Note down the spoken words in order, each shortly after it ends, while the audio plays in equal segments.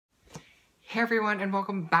Hey everyone, and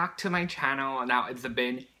welcome back to my channel. Now it's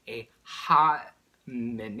been a hot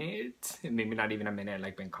minute, maybe not even a minute,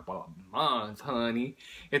 like been a couple of months, honey.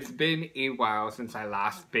 It's been a while since I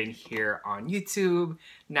last been here on YouTube.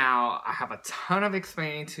 Now I have a ton of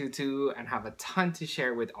explaining to do and have a ton to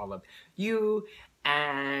share with all of you.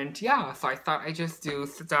 And yeah, so I thought I'd just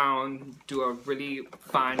sit down, do a really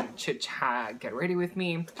fun chit chat, get ready with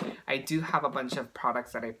me. I do have a bunch of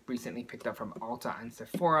products that I recently picked up from Ulta and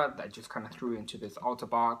Sephora that I just kind of threw into this Ulta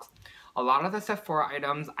box. A lot of the Sephora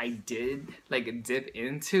items I did like dip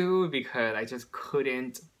into because I just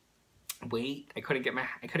couldn't wait. I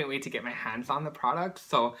couldn't wait to get my hands on the product.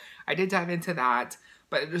 So I did dive into that.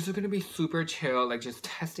 But this is going to be super chill, like just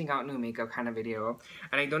testing out new makeup kind of video.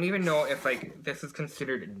 And I don't even know if like this is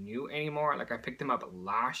considered new anymore. Like I picked them up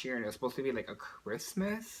last year and it was supposed to be like a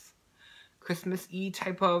Christmas-y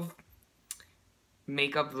type of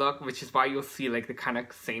makeup look, which is why you'll see like the kind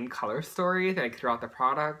of same color story like throughout the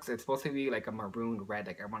products. It's supposed to be like a maroon red.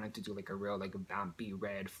 Like I wanted to do like a real like vampy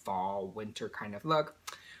red fall winter kind of look.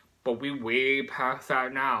 But we way past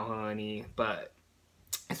that now, honey. But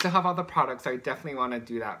I still have all the products, so I definitely want to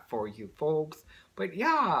do that for you folks. But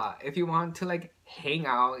yeah, if you want to like hang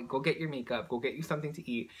out, go get your makeup, go get you something to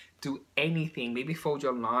eat, do anything, maybe fold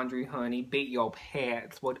your laundry, honey, bait your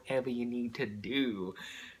pets, whatever you need to do.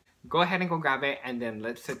 Go ahead and go grab it, and then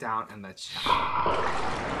let's sit down and let's chat.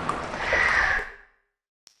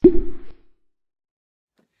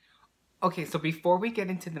 Okay, so before we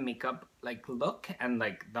get into the makeup like look and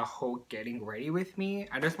like the whole getting ready with me,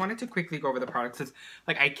 I just wanted to quickly go over the products since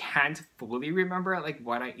like I can't fully remember like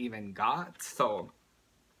what I even got. So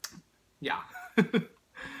yeah.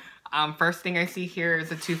 First thing I see here is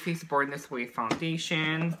the Too Faced Born This Way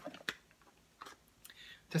foundation.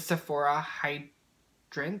 The Sephora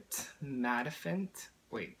Hydrant Mattifant.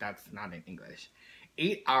 Wait, that's not in English.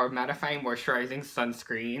 8-hour mattifying moisturizing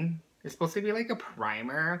sunscreen. It's supposed to be like a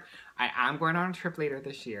primer. I am going on a trip later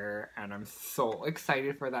this year and I'm so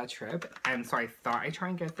excited for that trip. And so I thought I'd try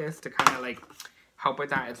and get this to kind of like help with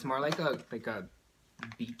that. It's more like a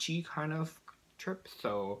beachy kind of trip.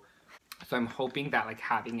 So I'm hoping that like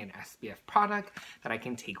having an SPF product that I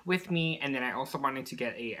can take with me. And then I also wanted to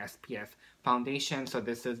get a SPF foundation. So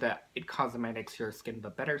this is the It Cosmetics Your Skin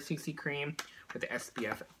But Better CC Cream with the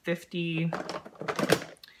SPF 50.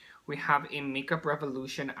 We have a Makeup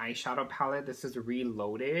Revolution eyeshadow palette. This is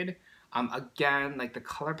Reloaded. Again, like the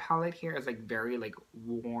color palette here is like very like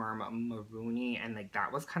warm maroony, and like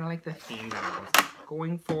that was kind of like the theme that I was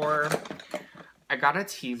going for. I got a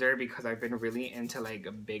teaser because I've been really into like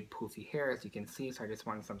a big poofy hair, as you can see, so I just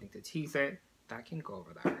wanted something to tease it. That can go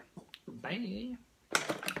over there. Bye.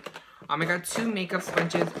 I got 2 makeup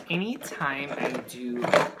sponges. Anytime I do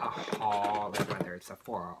a haul, like whether it's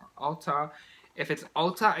Sephora or Ulta. If it's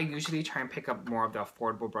Ulta, I usually try and pick up more of the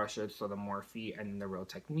affordable brushes, so the Morphe and the Real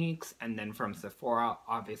Techniques. And then from Sephora,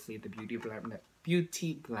 obviously the Beauty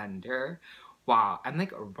Blender. Wow, I'm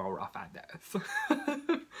like real rough at this.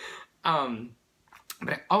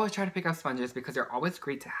 But I always try to pick up sponges because they're always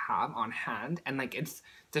great to have on hand. And like it's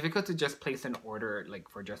difficult to just place an order like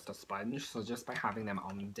for just a sponge. So just by having them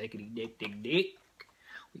on diggity dick,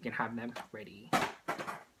 we can have them ready.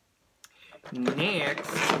 Next,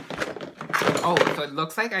 oh, so it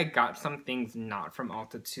looks like I got some things not from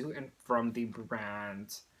Ulta too, and from the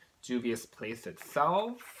brand Juvia's Place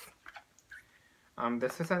itself.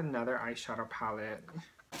 This is another eyeshadow palette.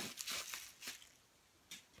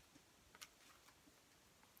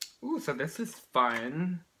 Ooh, so this is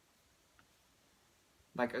fun.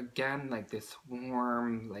 Like again, like this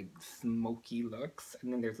warm, like smoky looks,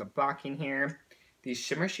 and then there's a black in here. These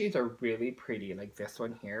shimmer shades are really pretty, like this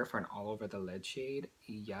one here for an all over the lid shade.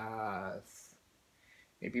 Yes.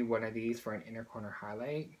 Maybe one of these for an inner corner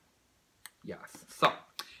highlight. Yes. So,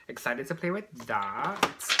 excited to play with that.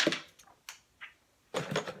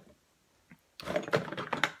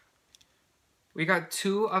 We got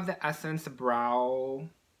 2 of the Essence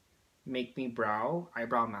Make Me Brow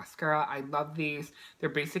Eyebrow Mascara. I love these. They're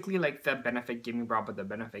basically like the Benefit Gimme Brow, but the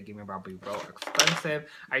Benefit Gimme Brow be real expensive.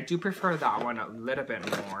 I do prefer that one a little bit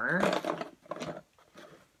more.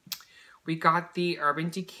 We got the Urban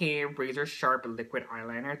Decay Razor Sharp Liquid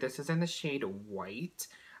Eyeliner. This is in the shade White.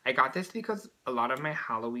 I got this because a lot of my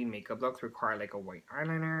Halloween makeup looks require like a white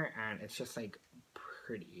eyeliner, and it's just like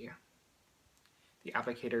pretty. The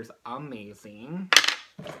applicator is amazing.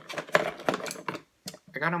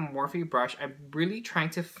 I got a Morphe brush. I'm really trying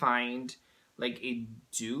to find like a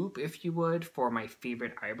dupe, if you would, for my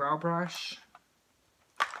favorite eyebrow brush,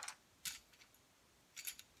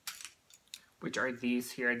 which are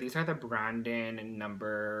these here. These are the Brandon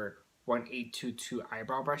number 1822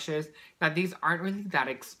 eyebrow brushes. Now these aren't really that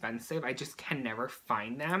expensive, I just can never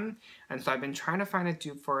find them, and so I've been trying to find a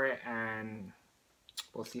dupe for it, and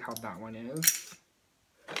we'll see how that one is.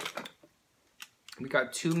 We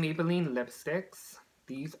got 2 Maybelline lipsticks.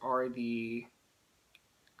 These are the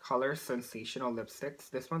color Sensational lipsticks.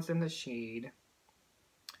 This one's in the shade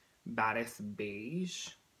Baddest Beige.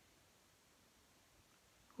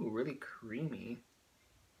 Ooh, really creamy.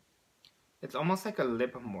 It's almost like a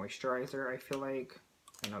lip moisturizer, I feel like,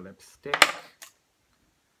 and a lipstick.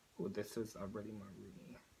 Ooh, this is a really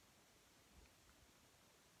maroony.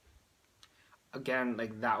 Again,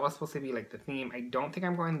 like that was supposed to be like the theme. I don't think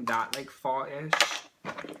I'm going that like fall-ish.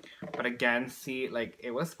 But again, see, like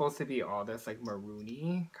it was supposed to be all this like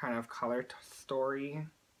maroony kind of color story.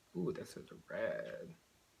 Ooh, this is red.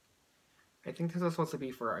 I think this was supposed to be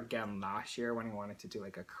for, again, last year when I wanted to do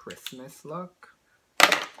like a Christmas look.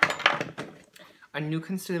 A new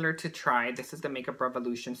concealer to try. This is the Makeup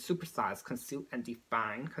Revolution Supersize Conceal and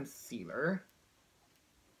Define Concealer.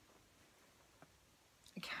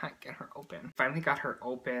 I can't get her open. Finally got her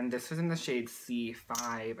open. This is in the shade C5.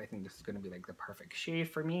 I think this is going to be like the perfect shade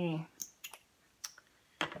for me.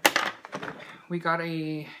 We got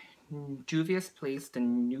a Juvia's Place, the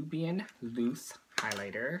Nubian Loose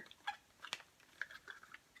Highlighter.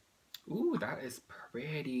 Ooh, that is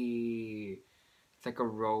pretty. It's like a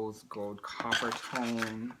rose gold copper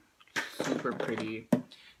tone. Super pretty.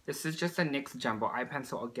 This is just a NYX Jumbo Eye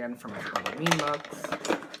Pencil, again, for my Halloween looks.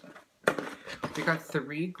 We got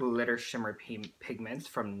 3 glitter shimmer pigments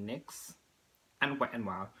from NYX and Wet n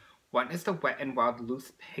Wild. One is the Wet n Wild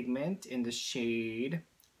Loose Pigment in the shade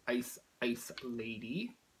Ice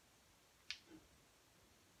Lady.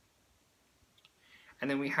 And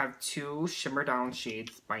then we have 2 Shimmer Down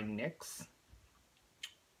shades by NYX.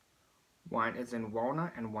 One is in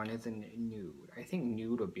Walnut and one is in Nude. I think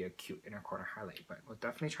Nude would be a cute inner corner highlight, but we'll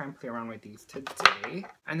definitely try and play around with these today.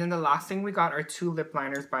 And then the last thing we got are 2 lip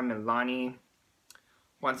liners by Milani.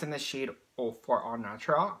 One's in the shade 04 All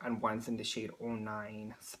Natural and one's in the shade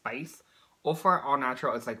 09 Spice. 04 All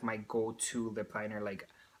Natural is like my go-to lip liner. Like,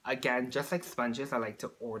 again, just like sponges, I like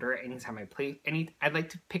to order anytime I place I'd like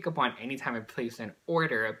to pick up one anytime I place an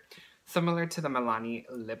order. Similar to the Milani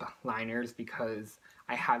lip liners, because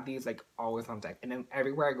I have these like always on deck, and then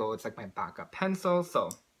everywhere I go it's like my backup pencil, so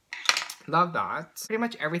love that. Pretty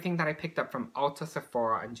much everything that I picked up from Ulta,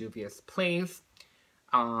 Sephora, and Juvia's Place.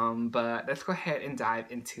 But let's go ahead and dive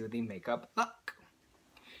into the makeup look.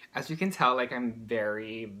 As you can tell, like I'm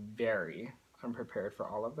very, very unprepared for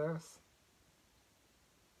all of this.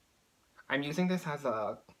 I'm using this as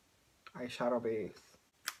a eyeshadow base.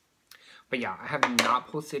 But yeah, I have not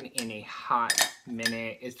posted in a hot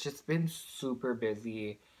minute. It's just been super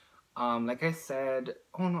busy. Like I said,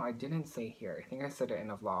 oh no, I didn't say here. I think I said it in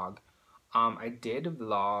a vlog. I did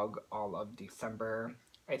vlog all of December.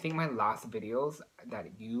 I think my last videos that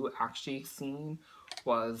you actually seen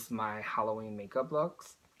was my Halloween makeup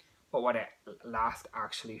looks. But what I last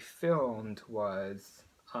actually filmed was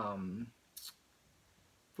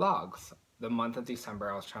vlogs. The month of December,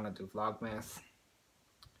 I was trying to do Vlogmas.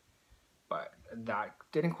 But that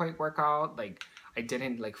didn't quite work out. Like, I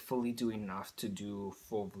didn't like fully do enough to do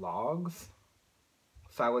full vlogs.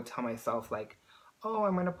 So I would tell myself like, oh,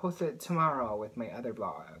 I'm gonna post it tomorrow with my other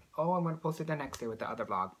vlog. Oh, I'm gonna post it the next day with the other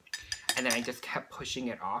vlog. And then I just kept pushing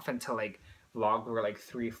it off until like vlogs were like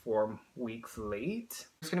 3-4 weeks late.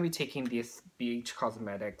 I'm just gonna be taking this Beige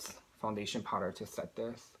Cosmetics foundation powder to set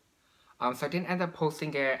this. So I didn't end up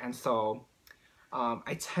posting it, and so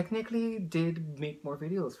I technically did make more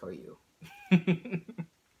videos for you.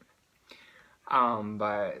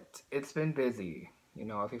 But it's been busy. You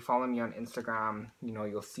know, if you follow me on Instagram, you know,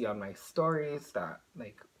 you'll see on my stories that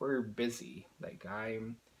like we're busy. Like I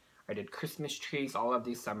did Christmas trees all of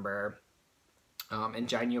December. In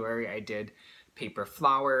January I did paper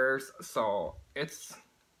flowers. So it's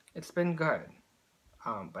been good.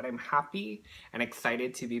 But I'm happy and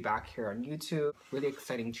excited to be back here on YouTube. Really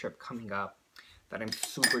exciting trip coming up that I'm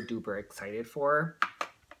super duper excited for.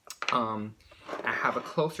 I have a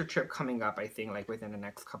closer trip coming up, I think, like within the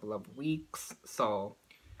next couple of weeks. So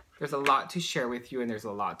there's a lot to share with you and there's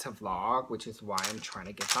a lot to vlog, which is why I'm trying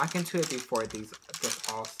to get back into it before this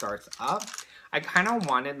all starts up. I kind of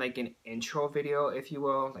wanted like an intro video, if you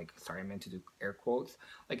will. Like, sorry, I meant to do air quotes.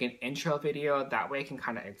 Like an intro video. That way I can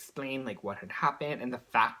kind of explain like what had happened and the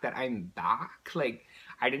fact that I'm back. Like,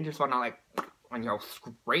 I didn't just want to like on your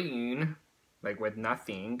screen, like with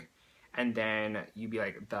nothing. And then you'd be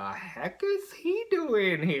like, the heck is he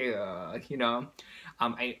doing here? You know?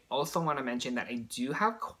 I also want to mention that I do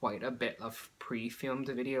have quite a bit of pre-filmed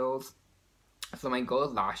videos So my goal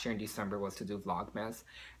last year in December was to do Vlogmas,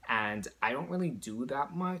 and I don't really do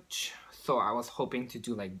that much. So I was hoping to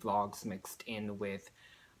do like vlogs mixed in with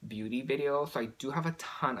beauty videos. So I do have a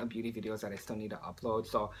ton of beauty videos that I still need to upload.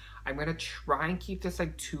 So I'm gonna try and keep this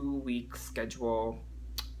like 2-week schedule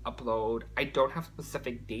upload. I don't have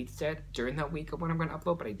specific dates yet during that week of when I'm gonna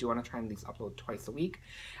upload, but I do want to try and at least upload twice a week,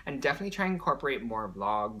 and definitely try and incorporate more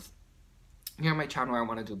vlogs. Here on my channel, I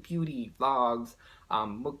want to do beauty vlogs,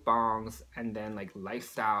 mukbangs, and then like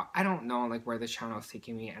lifestyle. I don't know like where the channel is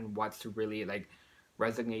taking me and what's really like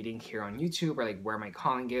resonating here on YouTube, or like where my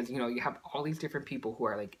calling is. You know, you have all these different people who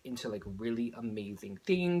are like into like really amazing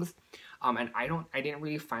things, and I didn't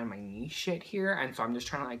really find my niche yet here, and so I'm just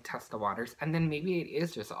trying to like test the waters, and then maybe it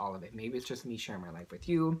is just all of it. Maybe it's just me sharing my life with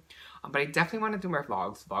you, but I definitely want to do more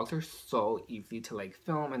vlogs. Vlogs are so easy to like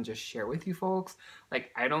film and just share with you folks.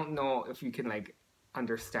 Like, I don't know if you can like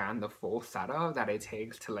understand the full setup that it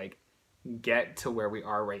takes to like get to where we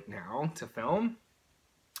are right now to film.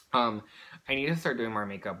 I need to start doing more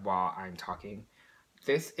makeup while I'm talking.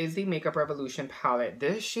 This is the Makeup Revolution palette.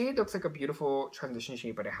 This shade looks like a beautiful transition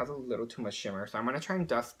shade, but it has a little too much shimmer. So I'm going to try and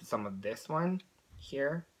dust some of this one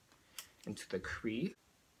here into the crease.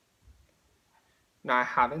 Now, I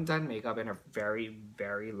haven't done makeup in a very,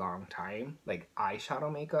 very long time, like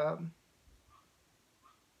eyeshadow makeup.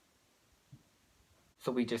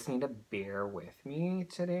 So we just need to bear with me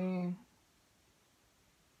today.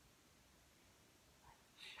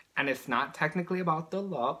 And it's not technically about the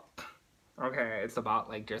look. Okay, it's about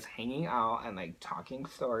like just hanging out and like talking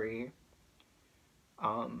story.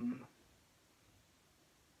 And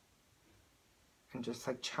just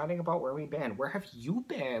like chatting about where we've been. Where have you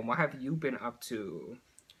been? What have you been up to?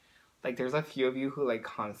 Like, there's a few of you who like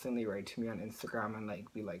constantly write to me on Instagram and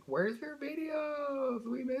like be like, where's your videos?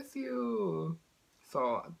 We miss you.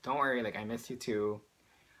 So don't worry, like I miss you too.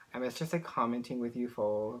 I miss just like commenting with you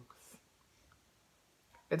folks.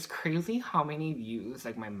 It's crazy how many views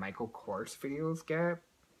like my Michael Kors videos get.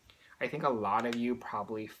 I think a lot of you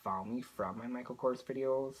probably found me from my Michael Kors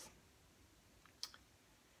videos.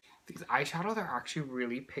 These eyeshadows are actually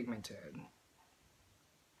really pigmented.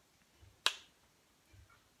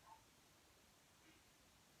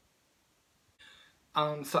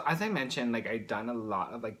 So as I mentioned, like I've done a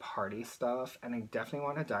lot of like party stuff, and I definitely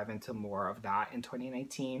want to dive into more of that in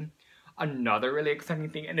 2019. Another really exciting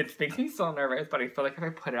thing, and it makes me so nervous, but I feel like if I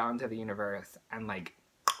put it out into the universe and like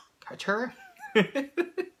catch her,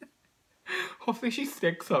 hopefully she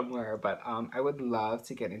sticks somewhere. But I would love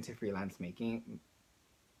to get into freelance makeup.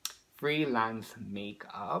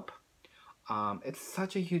 It's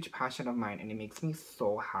such a huge passion of mine, and it makes me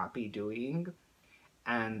so happy doing.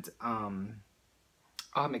 And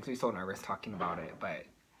oh, it makes me so nervous talking about it, but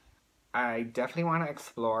I definitely want to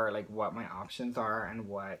explore like what my options are and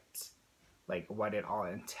what it all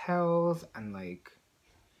entails, and like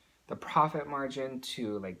the profit margin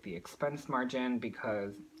to like the expense margin,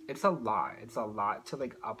 because it's a lot. It's a lot to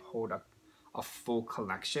like uphold a full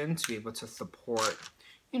collection to be able to support.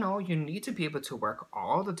 You know, you need to be able to work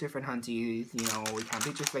all the different hunties. You know, we can't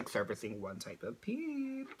be just like servicing one type of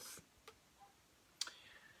peeps.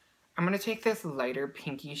 I'm going to take this lighter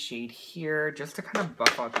pinky shade here just to kind of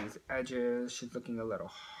buff out these edges. She's looking a little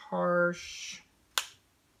harsh.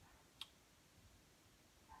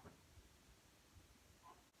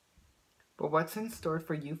 But what's in store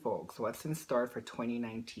for you folks? What's in store for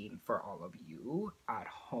 2019 for all of you at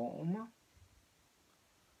home?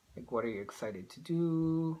 Like, what are you excited to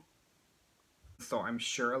do? So I'm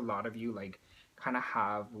sure a lot of you like kind of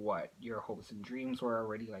have what your hopes and dreams were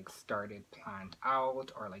already like started, planned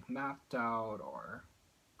out, or like mapped out, or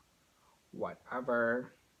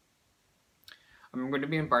whatever. I'm going to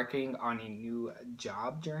be embarking on a new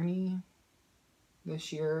job journey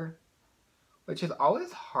this year, which is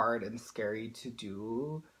always hard and scary to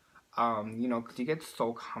do. You know, because you get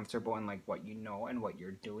so comfortable in like what you know and what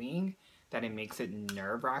you're doing that it makes it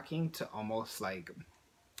nerve-wracking to almost like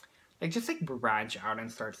just like branch out and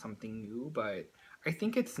start something new. But I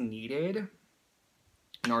think it's needed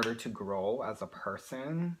in order to grow as a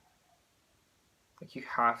person. Like, you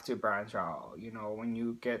have to branch out. You know, when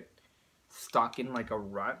you get stuck in like a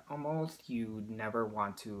rut almost, you never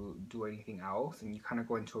want to do anything else, and you kind of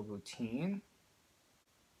go into a routine.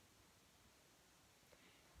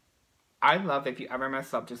 I love, if you ever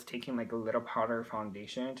mess up, just taking like a little powder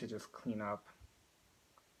foundation to just clean up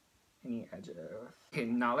any edges. Okay,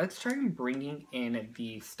 now let's try and bringing in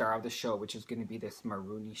the star of the show, which is going to be this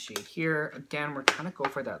maroony shade here. Again, we're trying to go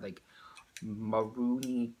for that like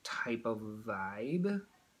maroony type of vibe.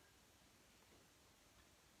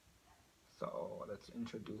 So let's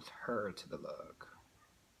introduce her to the look.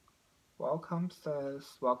 Welcome, sis.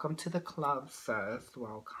 Welcome to the club, sis.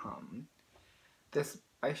 Welcome. This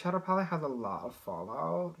eyeshadow palette has a lot of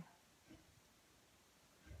fallout.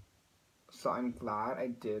 So I'm glad I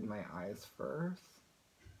did my eyes first.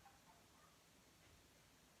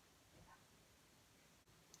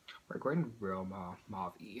 We're going real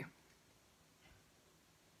mauve-y.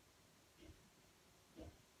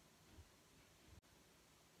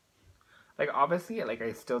 Like, obviously, like,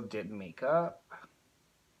 I still did makeup.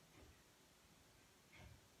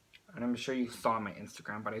 And I'm sure you saw my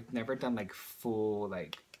Instagram, but I've never done, like, full,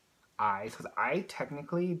 like, eyes. Because I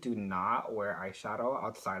technically do not wear eyeshadow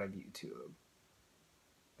outside of YouTube.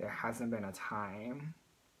 There hasn't been a time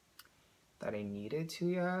that I needed to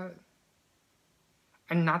yet.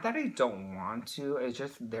 And not that I don't want to, it's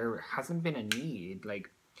just there hasn't been a need. Like,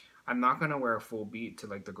 I'm not gonna wear a full beat to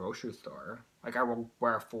like the grocery store. Like, I will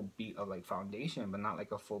wear a full beat of like foundation, but not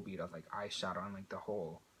like a full beat of like eyeshadow and like the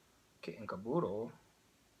whole kit and caboodle.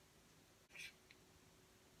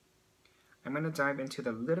 I'm gonna dive into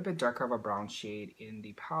the little bit darker of a brown shade in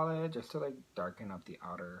the palette just to like darken up the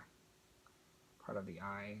outer part of the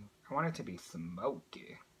eye. I want it to be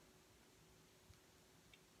smoky.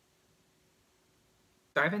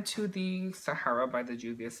 Dive into the Sahara by the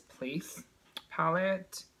Juvias Place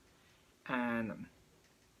palette, and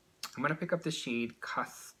I'm gonna pick up the shade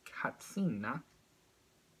Katsina.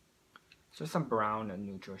 It's just a brown and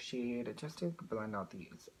neutral shade, just to blend out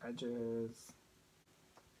these edges.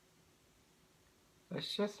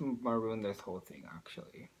 Let's just maroon this whole thing,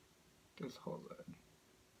 actually. This whole lid.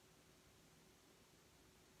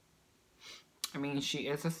 I mean, she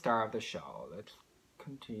is a star of the show. Let's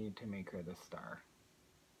continue to make her the star.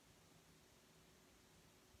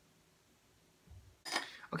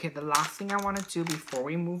 Okay, the last thing I want to do before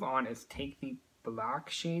we move on is take the black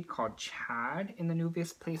shade called Chad in the Nubian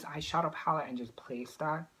Place eyeshadow palette and just place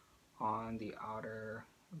that on the outer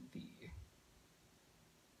V.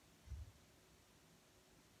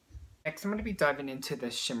 Next, I'm going to be diving into the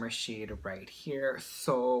shimmer shade right here.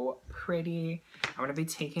 So pretty. I'm going to be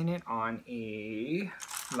taking it on a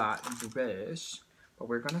flat brush, but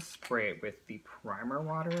we're going to spray it with the primer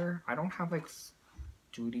water. I don't have like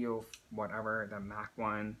Studio whatever, the MAC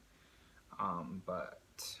one, but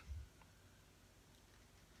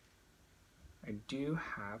I do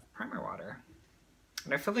have primer water,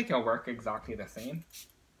 and I feel like it'll work exactly the same.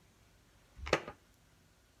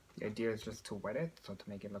 The idea is just to wet it, so to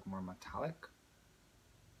make it look more metallic.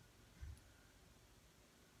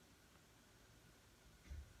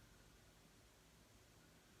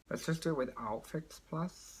 Let's just do it without Fix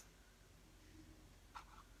Plus.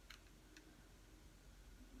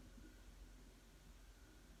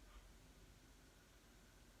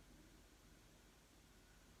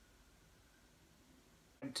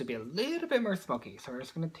 To be a little bit more smoky, so we're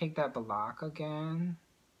just going to take that black again.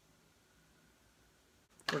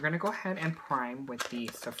 We're going to go ahead and prime with the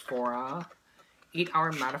Sephora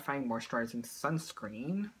 8-Hour Mattifying Moisturizing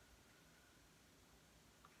Sunscreen.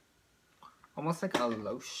 Almost like a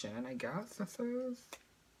lotion, I guess this is.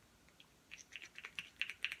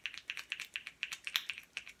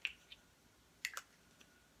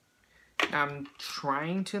 I'm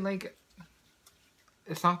trying to like,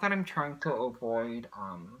 it's not that I'm trying to avoid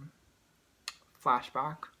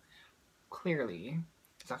flashback. Clearly,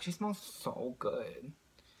 this actually smells so good.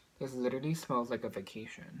 This literally smells like a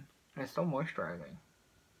vacation, and it's still moisturizing.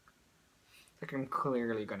 Like, I'm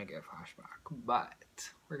clearly gonna get flashback, but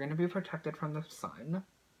we're gonna be protected from the sun,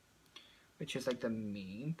 which is like the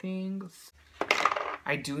main things.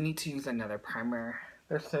 I do need to use another primer.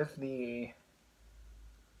 This is the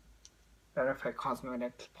Benefit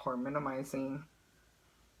Cosmetics Pore Minimizing,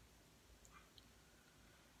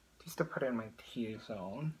 just to put it in my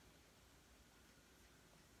T-zone.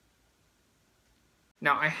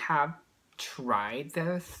 Now, I have tried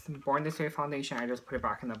this Born This Way foundation. I just put it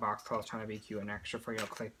back in the box because I was trying to be cute and extra for you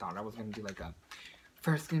because I thought I was going to do like a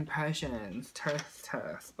first impressions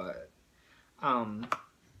test, but I'm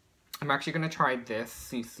actually going to try this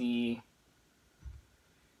CC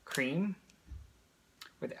cream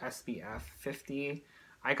with SPF 50.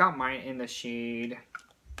 I got mine in the shade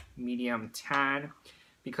medium tan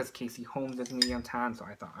because Casey Holmes is medium tan, so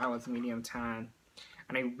I thought I was medium tan.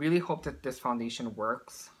 And I really hope that this foundation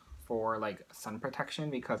works for like sun protection,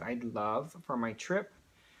 because I'd love for my trip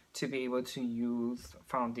to be able to use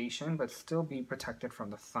foundation but still be protected from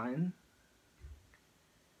the sun.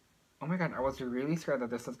 Oh my god, I was really scared that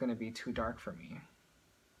this was going to be too dark for me.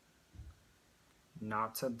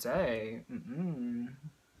 Not today.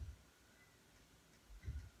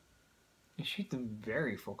 It shoots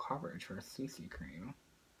very full coverage for a CC cream.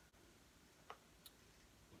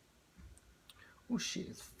 Oh, she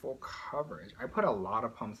is full coverage. I put a lot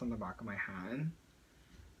of pumps on the back of my hand.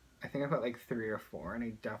 I think I put like 3 or 4, and I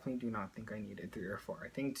definitely do not think I needed 3 or 4. I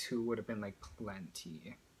think 2 would have been like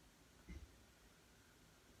plenty.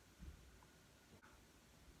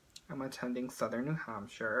 I'm attending Southern New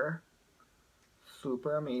Hampshire.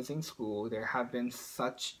 Super amazing school. There have been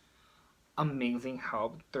such amazing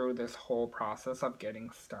help through this whole process of getting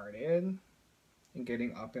started and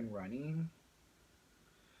getting up and running.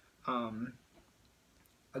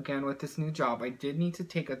 Again, with this new job, I did need to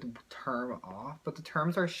take a term off, but the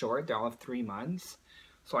terms are short. They'll have 3 months,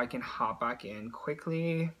 so I can hop back in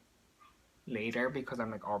quickly later because I'm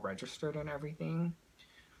like all registered and everything.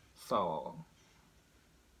 So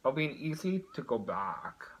it'll be easy to go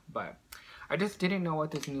back, but I just didn't know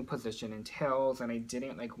what this new position entails, and I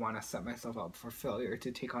didn't like want to set myself up for failure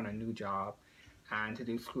to take on a new job and to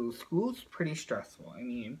do school. School's pretty stressful. I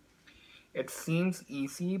mean, it seems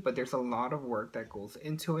easy, but there's a lot of work that goes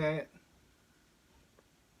into it.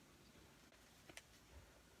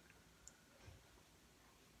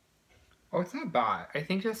 Oh, it's not bad. I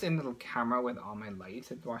think just in the camera with all my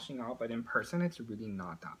lights it's washing out, but in person it's really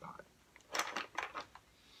not that bad.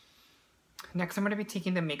 Next, I'm going to be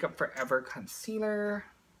taking the Makeup Forever concealer.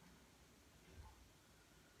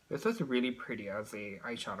 This was really pretty as a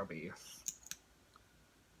eyeshadow base.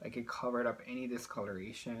 Like, it covered up any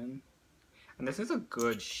discoloration. And this is a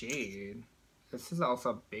good shade. This is also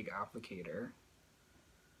a big applicator.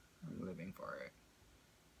 I'm living for it.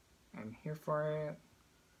 I'm here for it.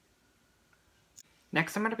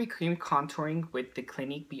 Next, I'm going to be cream contouring with the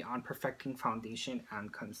Clinique Beyond Perfecting Foundation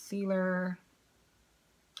and Concealer.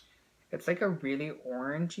 It's like a really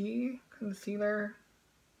orangey concealer.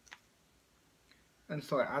 And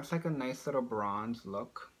so it adds like a nice little bronze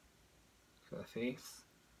look to the face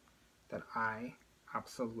that I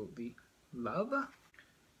absolutely love.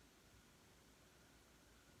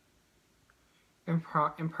 In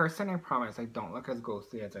person, I promise I don't look as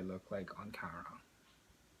ghostly as I look like on camera.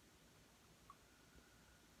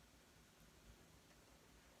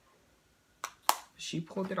 She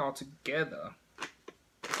pulled it all together,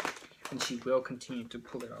 and she will continue to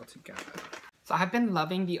pull it all together. So I've been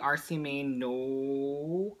loving the RCMA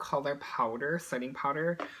No Color Powder, setting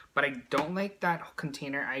powder, but I don't like that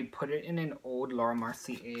container. I put it in an old Laura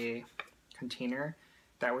Mercier container.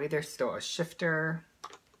 That way there's still a shifter.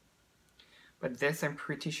 But this I'm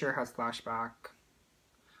pretty sure has flashback.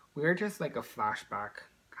 We're just like a flashback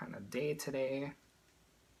kind of day today.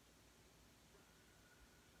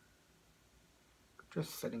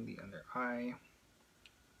 Just setting the under eye.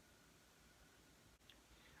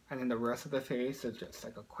 And then the rest of the face is just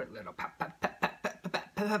like a quick little pat pat pat pat pat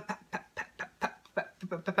pat pat pat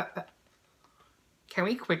pat pat pat. Can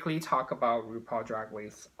we quickly talk about RuPaul Drag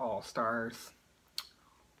Race All Stars?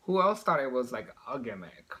 Who else thought it was like a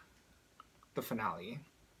gimmick? The finale.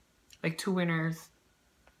 Like 2 winners.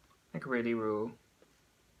 Like really Ru.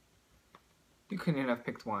 You couldn't have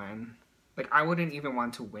picked one. Like I wouldn't even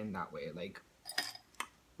want to win that way. Like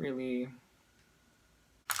really.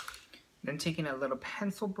 Then taking a little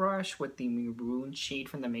pencil brush with the maroon shade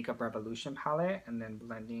from the Makeup Revolution palette and then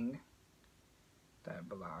blending that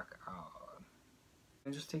black out.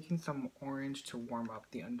 And just taking some orange to warm up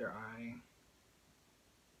the under eye.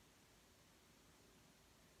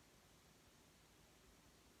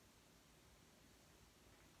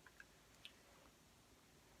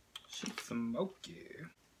 She's smoky.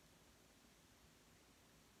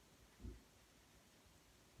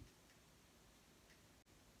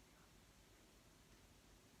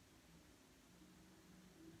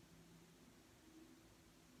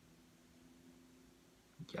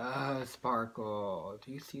 Yes, sparkle.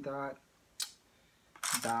 Do you see that?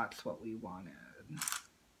 That's what we wanted.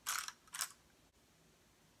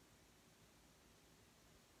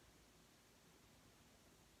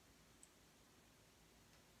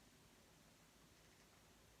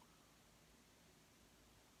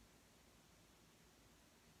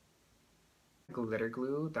 Glitter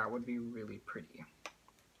glue, that would be really pretty.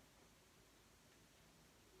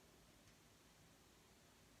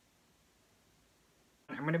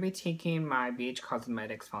 I'm going to be taking my Beige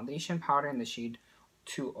Cosmetics foundation powder in the shade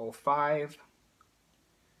 205.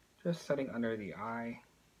 Just setting under the eye.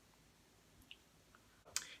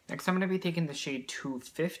 Next, I'm going to be taking the shade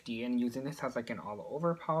 250 and using this as like an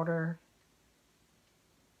all-over powder.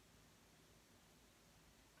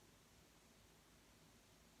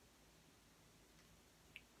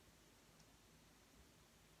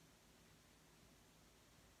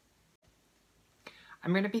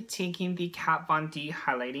 I'm going to be taking the Kat Von D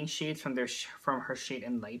highlighting shades from her Shade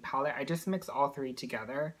and Light palette. I just mix all 3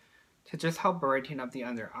 together to just help brighten up the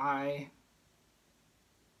under eye.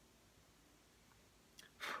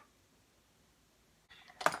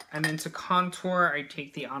 And then to contour, I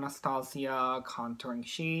take the Anastasia contouring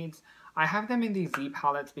shades. I have them in these Z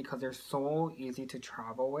palettes because they're so easy to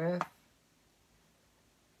travel with.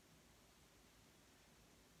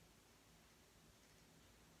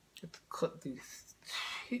 Let's cut these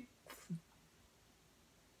cheeks.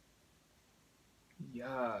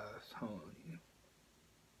 Yes, honey.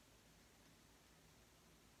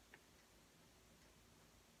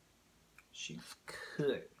 She's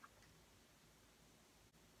good.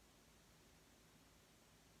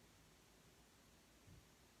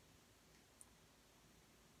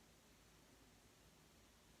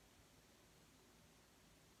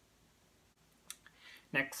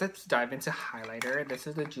 Next, let's dive into highlighter. This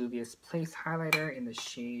is the Juvia's Place highlighter in the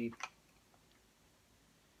shade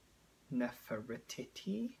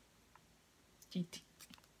Nefertiti.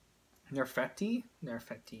 Nerfetti?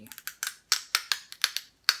 Nerfetti.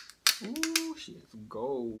 Ooh, she is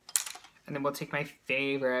gold. And then we'll take my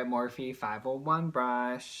favorite Morphe 501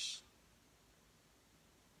 brush.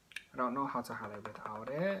 I don't know how to highlight without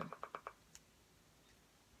it.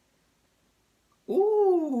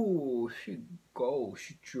 Ooh, she gold.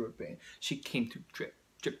 She dripping. She came to drip,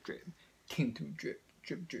 drip, drip. Came to drip,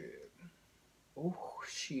 drip, drip. Oh,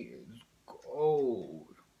 she is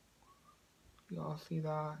gold. Y'all see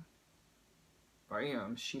that?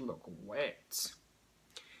 Bam, she look wet.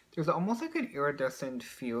 There's almost like an iridescent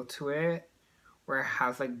feel to it, where it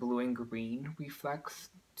has like blue and green reflex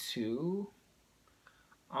too.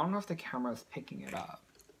 I don't know if the camera is picking it up,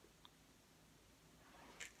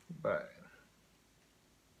 but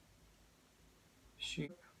she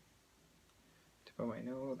tip of my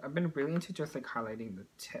nose. I've been really into just like highlighting the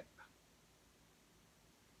tip.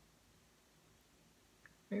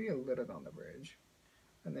 Maybe a little on the bridge.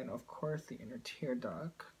 And then of course the inner tear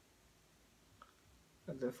duct.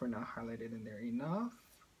 As if we're not highlighted in there enough.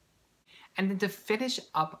 And then to finish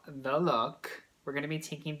up the look, we're going to be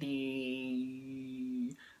taking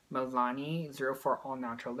the Maybelline 04 All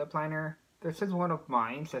Natural Lip Liner. This is one of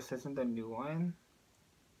mine, so this isn't the new one.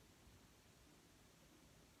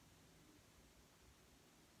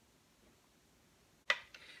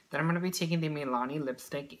 Then I'm going to be taking the Maybelline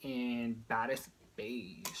lipstick in Baddest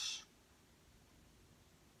Beige.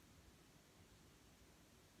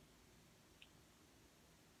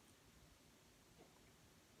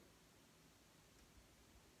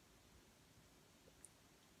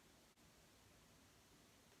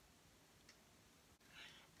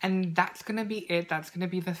 And that's gonna be it. That's gonna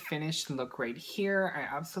be the finished look right here.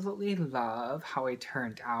 I absolutely love how it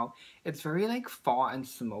turned out. It's very like fall and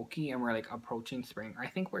smoky, and we're like approaching spring. I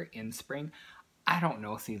think we're in spring. I don't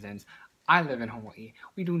know seasons. I live in Hawaii.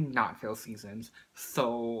 We do not feel seasons.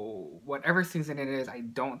 So whatever season it is, I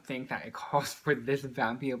don't think that it calls for this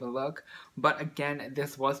vampy of a look. But again,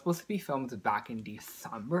 this was supposed to be filmed back in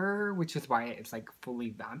December, which is why it's like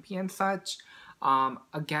fully vampy and such.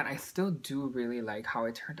 Again, I still do really like how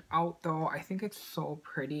it turned out though. I think it's so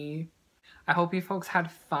pretty. I hope you folks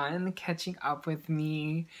had fun catching up with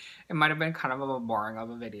me. It might have been kind of a boring of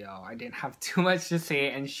a video. I didn't have too much to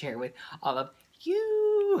say and share with all of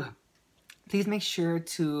you. Please make sure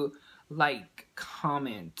to like,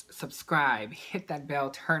 comment, subscribe, hit that bell,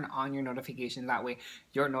 turn on your notifications. That way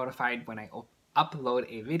you're notified when I upload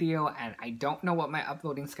a video, and I don't know what my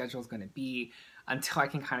uploading schedule is going to be until I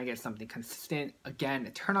can kind of get something consistent. Again,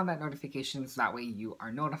 turn on that notifications, that way you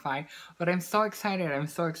are notified. But I'm so excited. I'm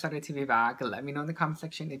so excited to be back. Let me know in the comment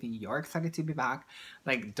section if you're excited to be back.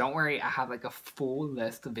 Like, don't worry, I have like a full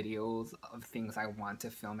list of videos of things I want to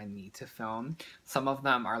film and need to film. Some of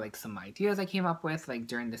them are like some ideas I came up with like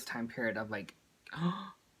during this time period of like,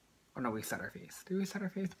 oh no, we set our face. Did we set our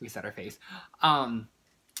face? We set our face.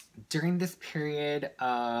 During this period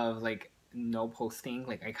of like no posting,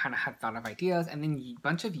 like I kind of had thought of ideas, and then a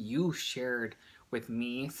bunch of you shared with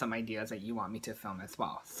me some ideas that you want me to film as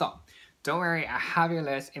well. So don't worry, I have your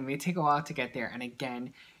list. It may take a while to get there, and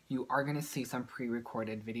again, you are going to see some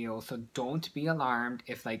pre-recorded videos, so don't be alarmed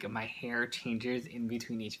if like my hair changes in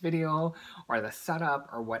between each video or the setup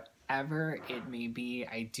or whatever it may be.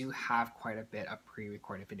 I do have quite a bit of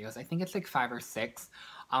pre-recorded videos. I think it's like 5 or 6.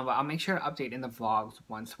 But I'll make sure to update in the vlogs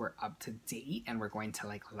once we're up to date and we're going to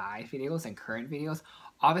like live videos and current videos.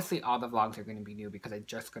 Obviously, all the vlogs are going to be new because I'm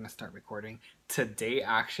just going to start recording today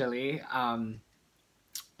actually.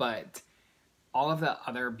 But all of the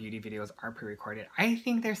other beauty videos are pre-recorded. I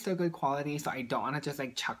think they're still good quality, so I don't want to just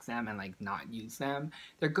like chuck them and like not use them.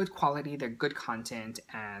 They're good quality, they're good content,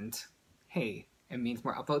 and hey, it means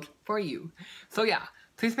more uploads for you. So yeah,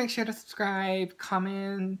 Please make sure to subscribe,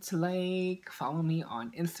 comment, like, follow me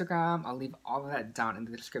on Instagram. I'll leave all of that down in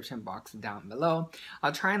the description box down below.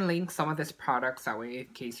 I'll try and link some of this products that way in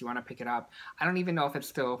case you want to pick it up. I don't even know if it's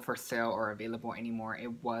still for sale or available anymore.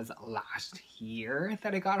 It was last year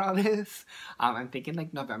that I got all this. I'm thinking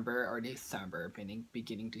like November or December,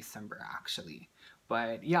 beginning December actually.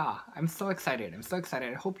 But yeah, I'm so excited. I'm so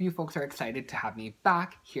excited. I hope you folks are excited to have me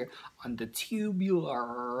back here on the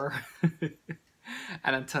tubular.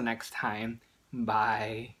 And until next time,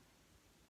 bye.